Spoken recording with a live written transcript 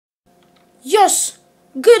Yes!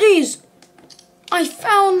 Goodies! I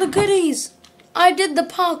found the goodies! I did the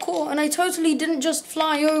parkour and I totally didn't just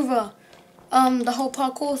fly over the whole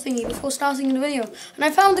parkour thingy before starting the video. And I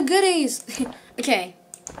found the goodies! Okay,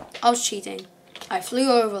 I was cheating. I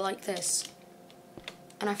flew over like this.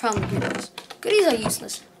 And I found the goodies. Goodies are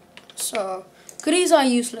useless. Goodies are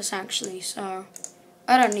useless actually, so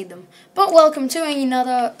I don't need them. But welcome to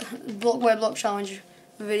another block by block challenge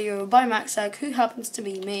video by Maxag, who happens to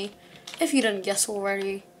be me, if you didn't guess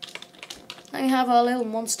already. Then we have our little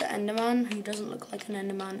monster Enderman, who doesn't look like an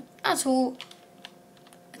Enderman at all.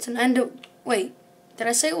 It's an Wait, did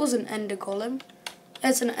I say it was an Ender Golem?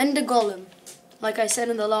 It's an Ender Golem, like I said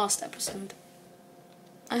in the last episode.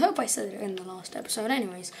 I hope I said it in the last episode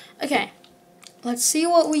anyways. Okay, let's see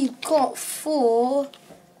what we got for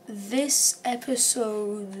this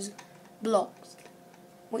episode's blocks.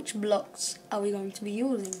 Which blocks are we going to be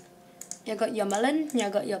using? You got your melon, you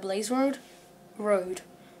got your blaze road.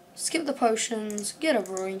 Skip the potions, get a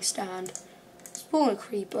brewing stand, spawn a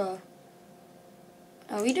creeper.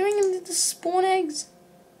 Are we doing the spawn eggs?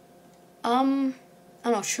 I'm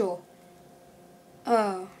not sure.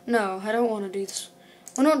 Oh, no, I don't want to do this.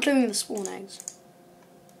 We're not doing the spawn eggs.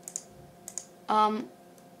 I'm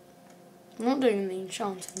not doing the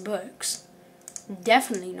enchanted books.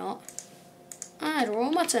 Definitely not. Alright, raw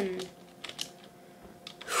mutton.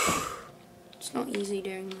 It's not easy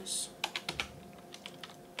doing this.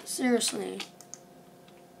 Seriously.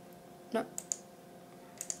 No.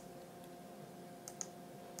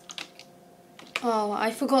 Oh,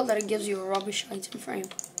 I forgot that it gives you a rubbish item frame.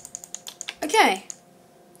 Okay.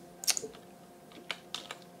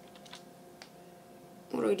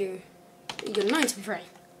 What do? You get an item frame.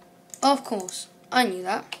 Of course. I knew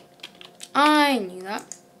that.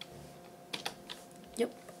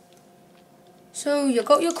 Yep. So, you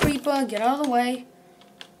got your creeper, get out of the way.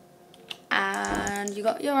 And you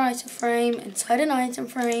got your item frame, inside an item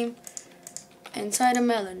frame, inside a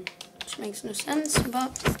melon. Which makes no sense,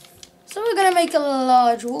 but... So we're going to make a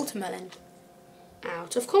large watermelon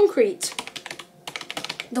out of concrete.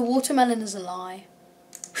 The watermelon is a lie.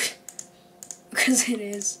 Because it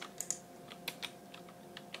is.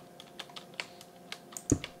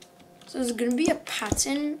 So there's going to be a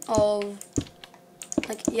pattern of...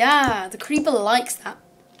 Like, yeah, the creeper likes that.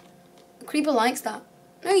 The creeper likes that.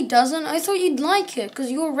 No, he doesn't. I thought you'd like it,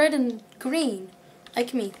 because you're red and green.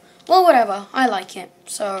 Like me. Well, whatever. I like it.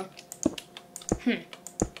 So,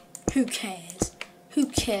 who cares? Who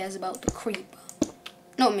cares about the creeper?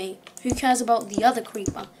 Not me. Who cares about the other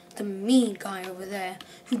creeper? The mean guy over there,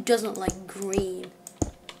 who doesn't like green.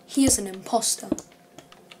 He is an imposter.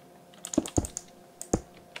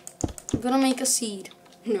 I'm gonna make a seed.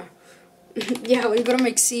 No. Yeah, we're gonna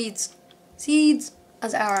make seeds. Seeds,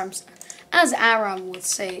 as Aram would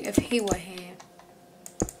say if he were here.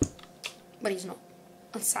 But he's not.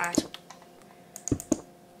 That's sad.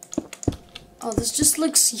 Oh, this just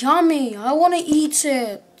looks yummy. I want to eat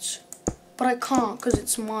it. But I can't because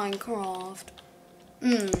it's Minecraft.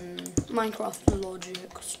 Minecraft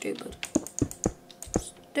logic. Stupid.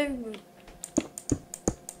 Stupid.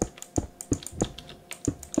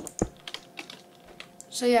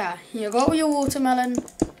 So yeah, you got your watermelon.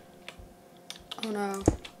 Oh no.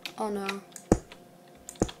 Oh no.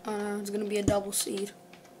 Oh no, it's gonna be a double seed.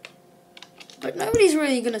 But nobody's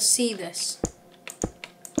really gonna see this.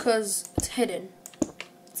 Because it's hidden.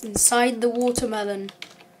 It's inside the watermelon.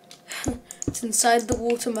 It's inside the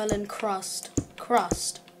watermelon crust.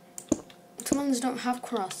 Watermelons don't have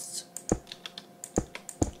crusts.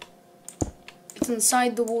 It's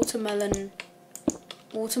inside the watermelon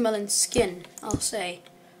skin, I'll say.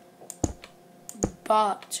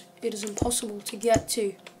 But it is impossible to get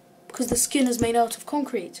to because the skin is made out of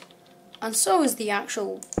concrete. And so is the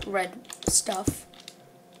actual red stuff.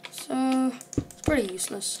 So it's pretty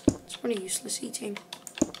useless. It's pretty useless eating.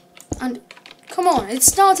 And come on, it's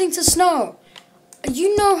starting to snow.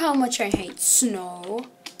 You know how much I hate snow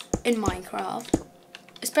in Minecraft,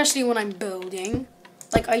 especially when I'm building.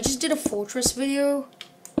 Like, I just did a fortress video,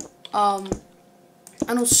 and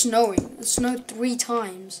it was snowing. It snowed 3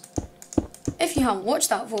 times. If you haven't watched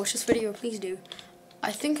that fortress video, please do.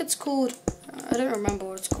 I think it's called, I don't remember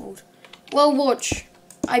what it's called. Well, watch.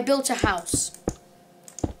 I built a house.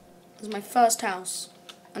 It was my first house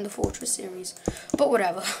in the fortress series. But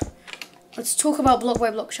whatever. Let's talk about block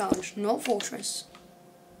by block challenge, not fortress.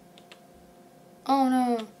 Oh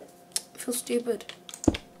no. I feel stupid.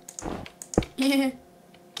 Yeah.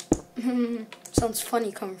 Sounds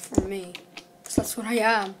funny coming from me. Because that's what I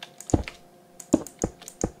am.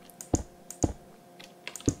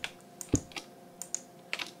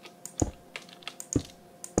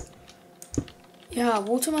 Yeah,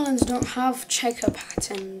 watermelons don't have checker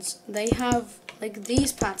patterns. They have like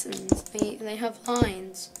these patterns. They have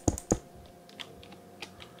lines.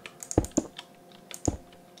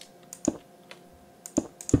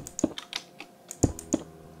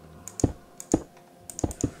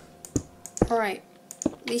 Alright,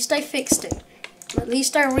 at least I fixed it. At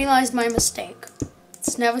least I realized my mistake.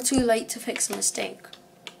 It's never too late to fix a mistake.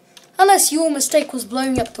 Unless your mistake was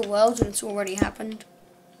blowing up the world and it's already happened.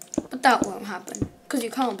 But that won't happen, because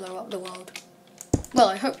you can't blow up the world. Well,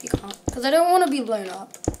 I hope you can't, because I don't want to be blown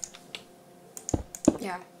up.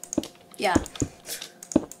 Yeah. Yeah.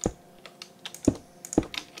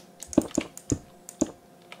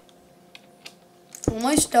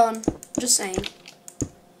 Almost done, just saying.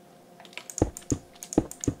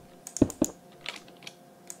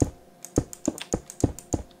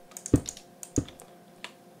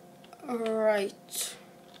 Alright.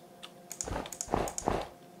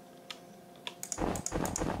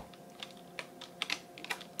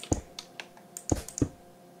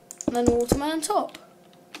 And then watermelon top.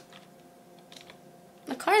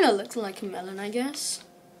 That kind of looks like a melon, I guess.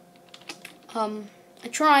 I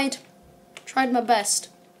tried my best.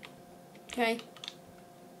 Okay.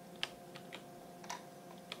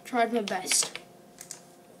 Tried my best.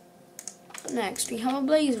 But next we have a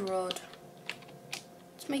blaze rod.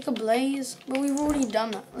 Let's make a blaze, but we've already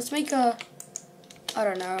done that. Let's make a, I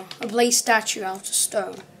don't know, a blaze statue out of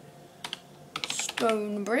stone.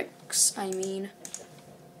 Stone bricks, I mean.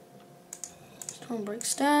 Stone brick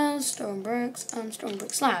stairs, stone bricks, and stone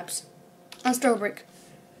brick slabs. And stone brick.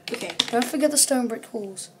 Okay, don't forget the stone brick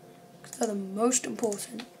walls, because they're the most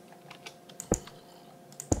important.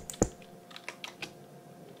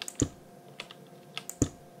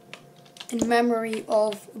 In memory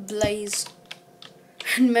of Blaze.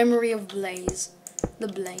 In memory of Blaze. The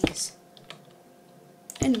Blaze.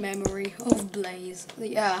 In memory of Blaze.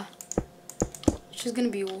 Yeah. Which is gonna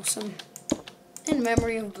be awesome. In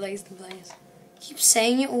memory of Blaze the Blaze. Keep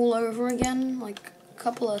saying it all over again, like a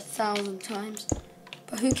couple of thousand times.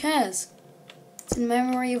 But who cares? It's in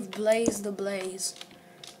memory of Blaze the Blaze.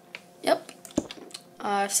 Yep.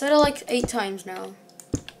 I've said it like 8 times now.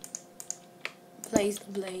 Blaze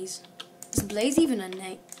the Blaze. Is Blaze even a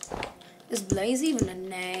name? Is Blaze even a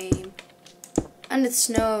name? And it's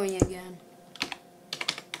snowing again.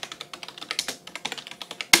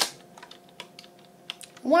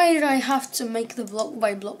 Why did I have to make the block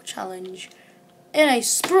by block challenge in a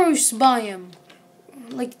spruce biome?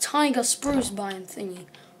 Like tiger spruce biome thingy,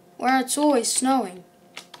 where it's always snowing.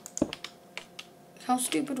 How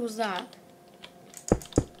stupid was that?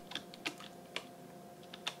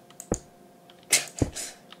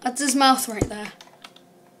 That's his mouth right there.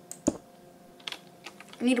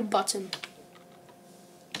 I need a button.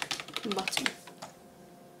 Button.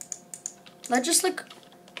 That just like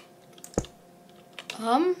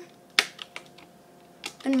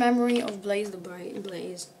in memory of Blaze the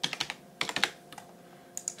Blaze.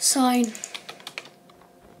 Sign.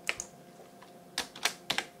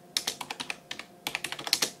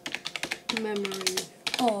 Memory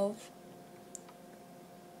of.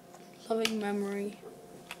 Loving memory.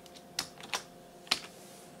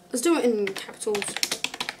 Let's do it in capitals.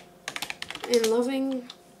 In loving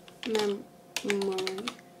memory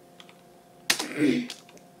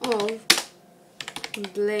of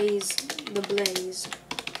Blaze the Blaze.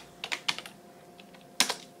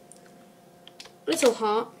 Little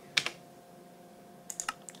heart.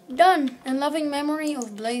 Done. In loving memory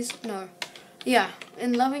of Blaze. No. Yeah.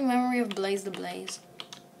 In loving memory of Blaze the Blaze.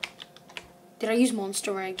 Did I use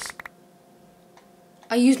monster eggs?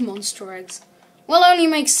 I used monster eggs. Well, only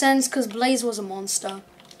makes sense because Blaze was a monster.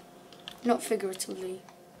 Not figuratively.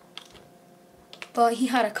 But he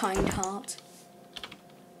had a kind heart.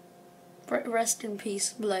 Rest in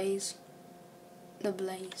peace, Blaze. The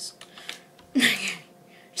Blaze.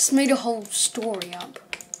 Just made a whole story up.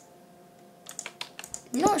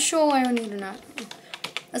 I'm not sure why I need an act.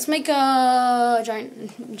 Let's make a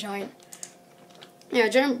giant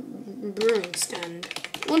brewing stand.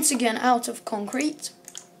 Once again, out of concrete.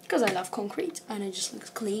 Because I love concrete and it just looks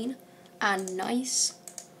clean and nice.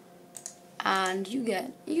 And you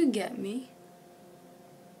get me.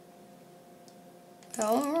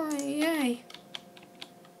 Alright, yay.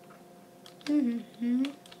 So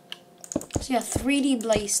yeah, 3D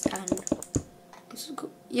blaze stand.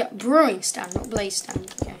 Yeah, brewing stand, not blaze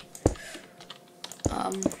stand. Okay.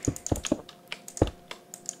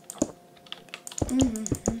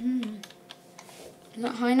 Is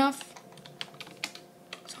that high enough?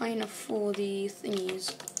 It's high enough for the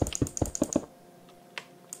thingies.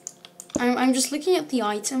 I'm just looking at the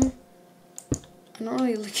item. I'm not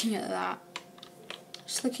really looking at that.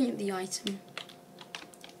 Just looking at the item.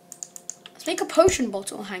 Let's make a potion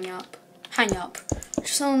bottle hang up. Hang up.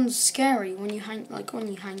 Which sounds scary when you hang, like when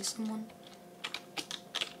you hang someone.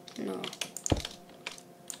 No.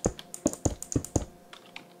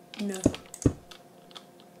 No.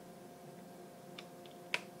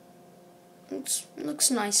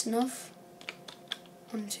 Looks nice enough.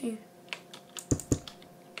 1, 2.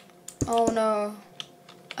 Oh no.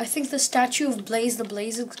 I think the statue of Blaze the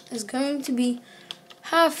Blaze is going to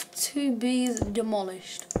have to be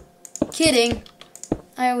demolished. Kidding.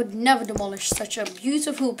 I would never demolish such a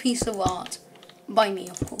beautiful piece of art. By me,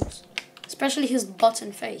 of course. Especially his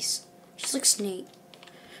button face. Just looks neat.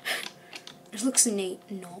 It looks neat.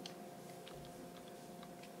 No.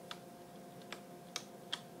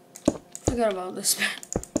 Forgot about this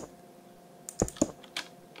bit.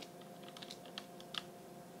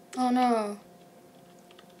 Oh no.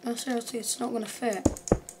 No, seriously, it's not gonna fit.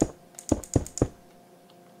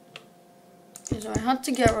 Okay, so I had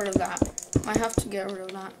to get rid of that. I have to get rid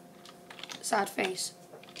of that. Sad face.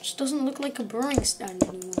 It just doesn't look like a brewing stand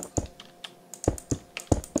anymore.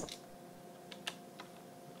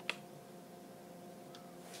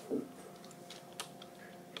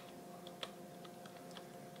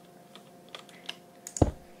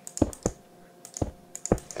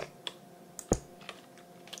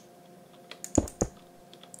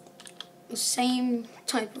 The same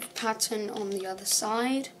type of pattern on the other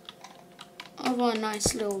side of our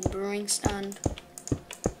nice little brewing stand.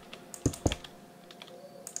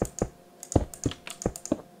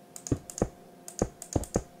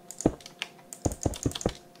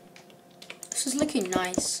 This is looking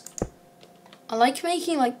nice. I like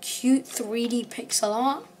making like cute 3D pixel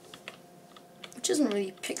art, which isn't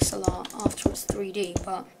really pixel art after it's 3D,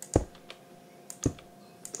 but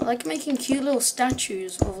I like making cute little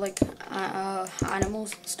statues of like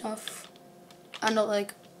animals and stuff, and not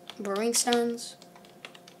like brewing stands.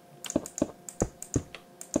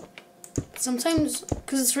 Sometimes,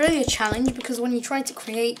 because it's really a challenge, because when you try to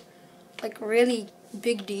create like really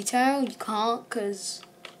big detail, you can't, because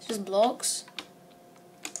it's just blocks.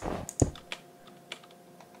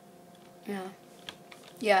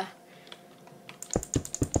 Yeah.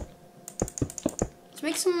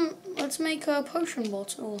 Let's make a potion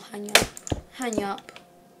bottle hang up.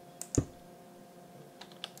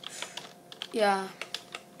 Yeah.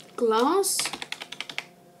 Glass.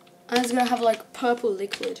 And it's gonna have like purple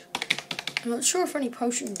liquid. I'm not sure if any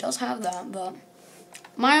potion does have that, but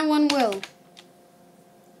my one will.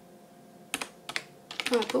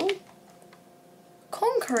 Purple.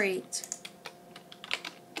 Concrete.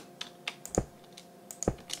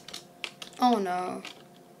 Oh no.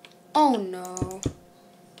 Oh no.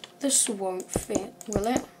 This won't fit, will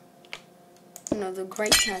it? Another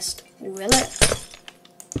great test. Will it?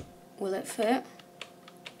 Will it fit?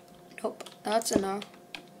 Nope, that's a no.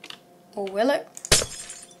 Or will it?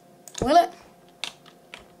 Will it?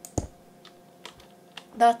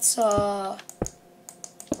 That's a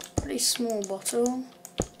pretty small bottle.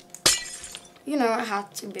 You know, it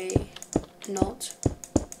had to be not.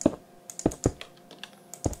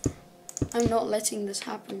 I'm not letting this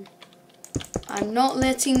happen. I'm not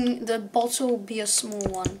letting the bottle be a small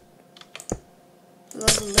one.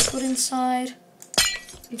 There's a liquid inside.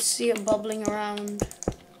 You can see it bubbling around.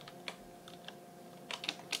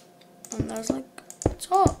 And there's like a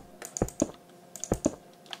top.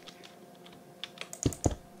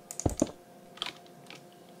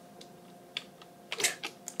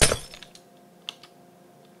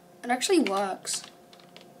 It actually works.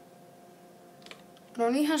 It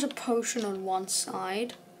only has a potion on one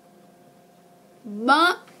side.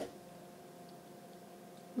 But,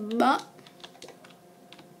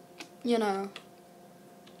 you know,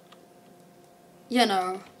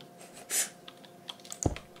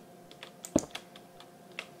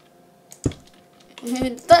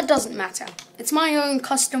 that doesn't matter. It's my own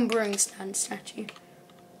custom brewing stand statue.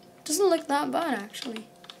 Doesn't look that bad, actually.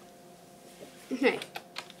 Okay.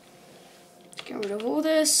 Get rid of all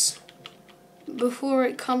this before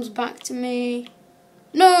it comes back to me.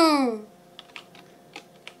 No!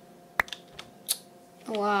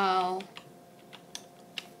 Wow.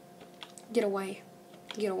 Get away.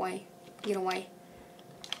 Get away. Get away.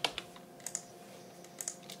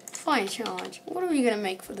 Fire charge. What are we going to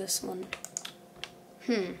make for this one?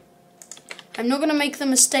 I'm not going to make the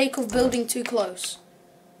mistake of building too close.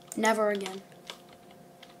 Never again.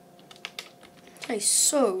 Okay,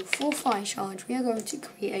 so for fire charge, we are going to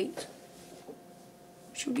create.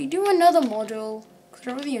 Should we do another model? Because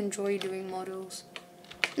I really enjoy doing models.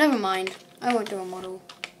 Never mind. I won't do a model.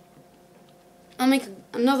 I'll make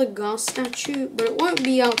another glass statue, but it won't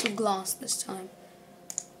be out of glass this time.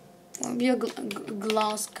 Won't be a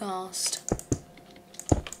glass cast.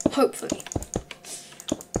 Hopefully.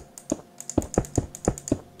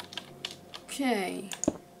 Okay.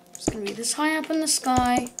 It's gonna be this high up in the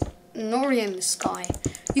sky. Not really in the sky.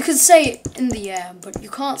 You could say it in the air, but you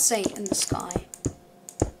can't say it in the sky.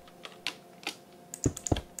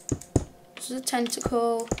 This is a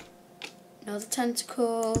tentacle. Another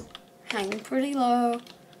tentacle. Hanging pretty low.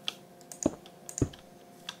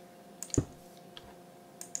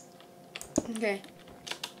 Okay.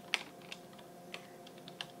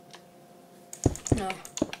 No.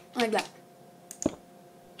 Like that.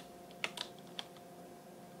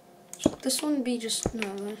 Should this one be just...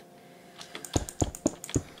 no.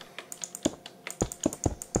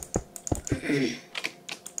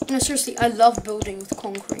 No, seriously, I love building with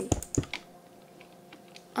concrete.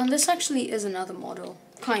 And this actually is another model.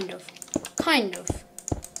 Kind of. Kind of.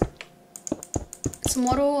 It's a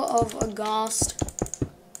model of a ghast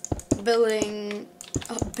building...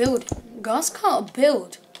 Ghast can't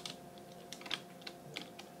build.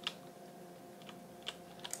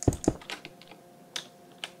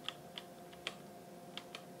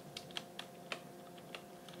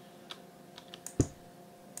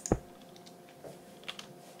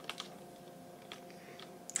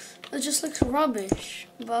 It just looks rubbish,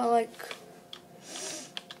 but like...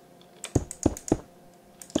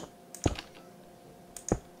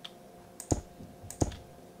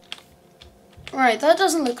 Right, that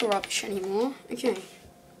doesn't look rubbish anymore. Okay.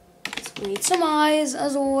 So we need some eyes,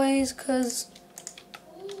 as always, because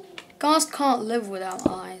ghast can't live without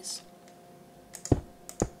eyes.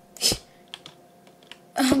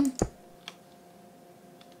 I've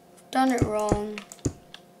done it wrong.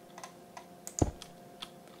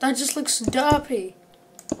 That just looks derpy.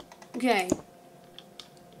 Okay.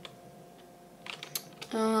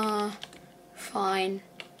 Fine.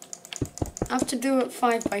 I have to do it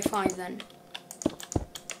 5 by 5 then.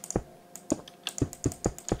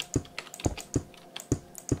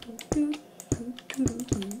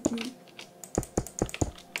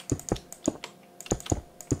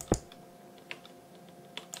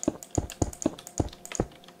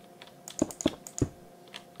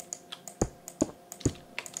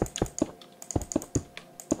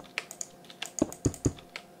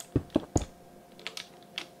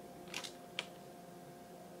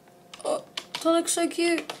 That looks so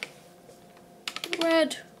cute.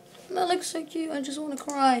 Red. That looks so cute. I just want to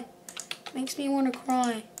cry. Makes me want to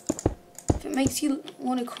cry. If it makes you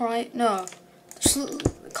want to cry, no.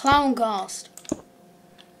 Just clown ghast.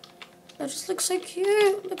 That just looks so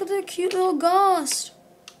cute. Look at that cute little ghast.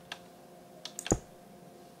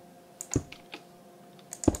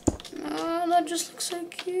 Oh, that just looks so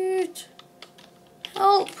cute.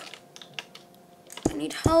 Help. I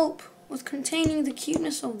need help with containing the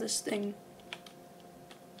cuteness of this thing.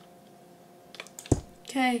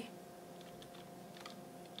 Okay.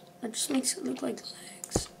 That just makes it look like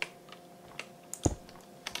legs.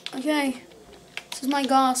 Okay. This is my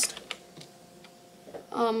ghast.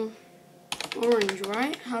 Orange,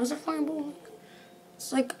 right? How does a fireball look?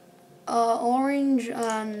 It's like orange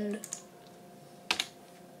and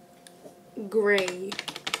gray.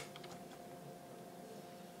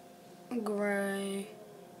 Gray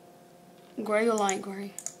or light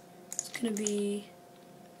gray. It's gonna be,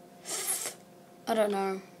 I don't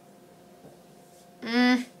know.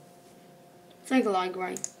 I think light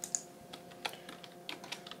gray.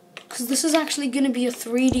 Because this is actually gonna be a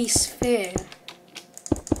 3D sphere.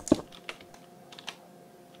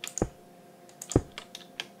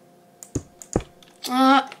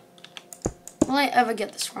 Will I ever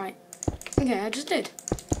get this right? Okay, I just did.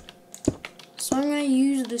 So I'm going to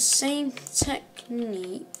use the same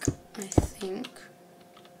technique, I think,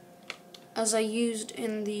 as I used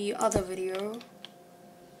in the other video,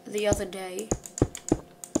 the other day.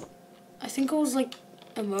 I think it was like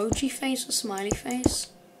emoji face or smiley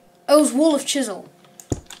face. Oh, it was wall of chisel.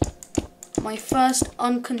 My first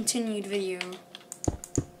uncontinued video.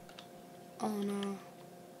 Oh no.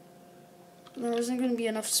 There isn't going to be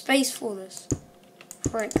enough space for this.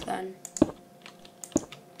 Frick then.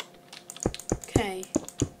 Okay.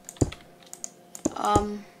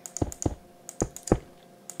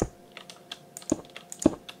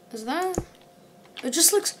 Is that? It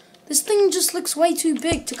just looks, this thing just looks way too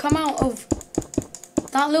big to come out of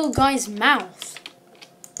that little guy's mouth.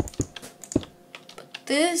 But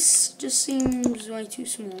this just seems way too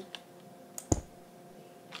small.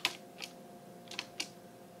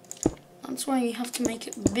 That's why you have to make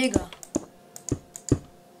it bigger.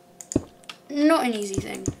 Not an easy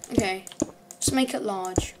thing. Okay, just make it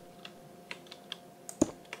large.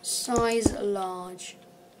 Size large.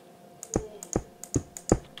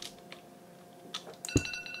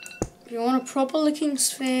 If you want a proper looking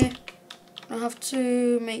sphere, I have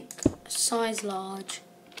to make size large.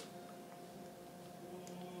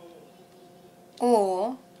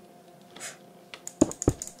 Or,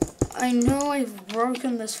 I know I've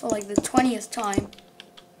broken this for like the 20th time,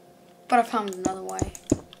 but I found another way.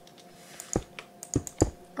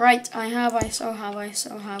 Right, I so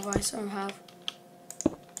have.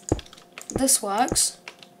 This works.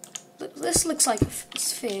 This looks like a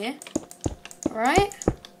sphere, right?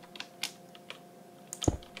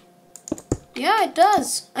 Yeah, it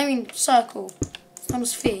does. I mean, circle. It's not a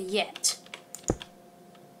sphere yet.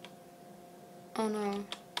 Oh no.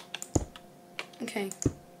 Okay.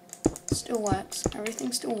 Still works.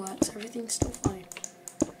 Everything still works. Everything's still fine.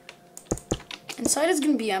 Inside is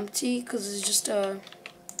gonna be empty because it's just it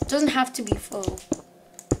doesn't have to be full.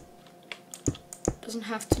 Doesn't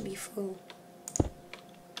have to be full.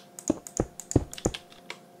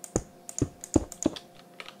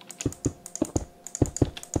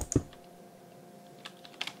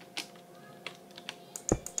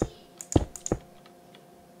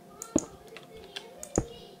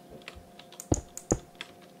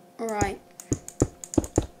 Alright.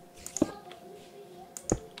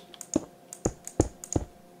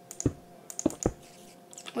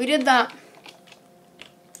 We did that.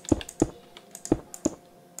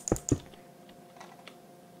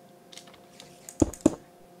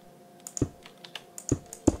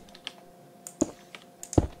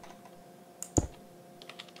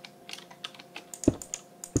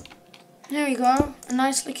 There we go. A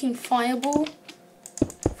nice looking fireball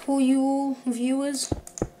for you all viewers.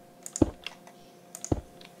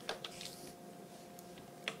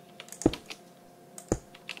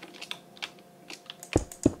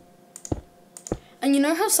 And you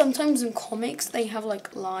know how sometimes in comics they have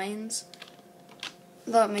like lines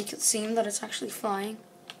that make it seem that it's actually flying?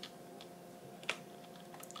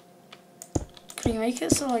 Can you make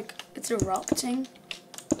it so like it's erupting?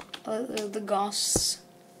 The gas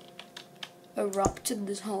erupted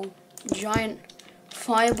this whole giant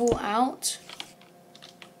fireball out?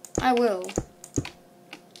 I will.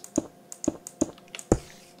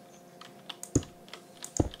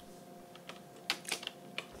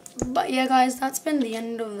 But yeah guys, that's been the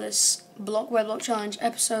end of this Block by Block Challenge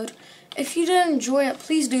episode. If you did enjoy it,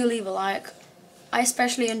 please do leave a like. I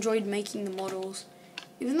especially enjoyed making the models.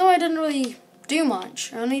 Even though I didn't really do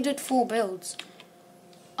much, I only did 4 builds.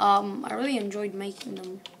 I really enjoyed making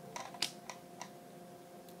them.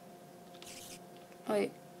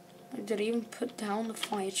 Wait, did I even put down the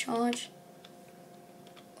fire charge?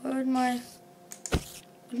 Where'd my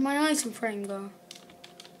item frame go?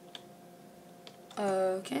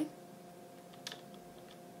 Okay.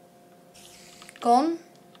 Gone?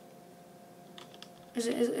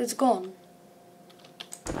 It's gone.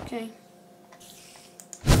 Okay.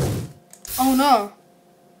 Oh no.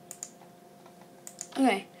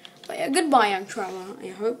 Okay. But yeah, goodbye, young traveler. I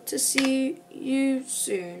hope to see you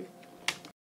soon.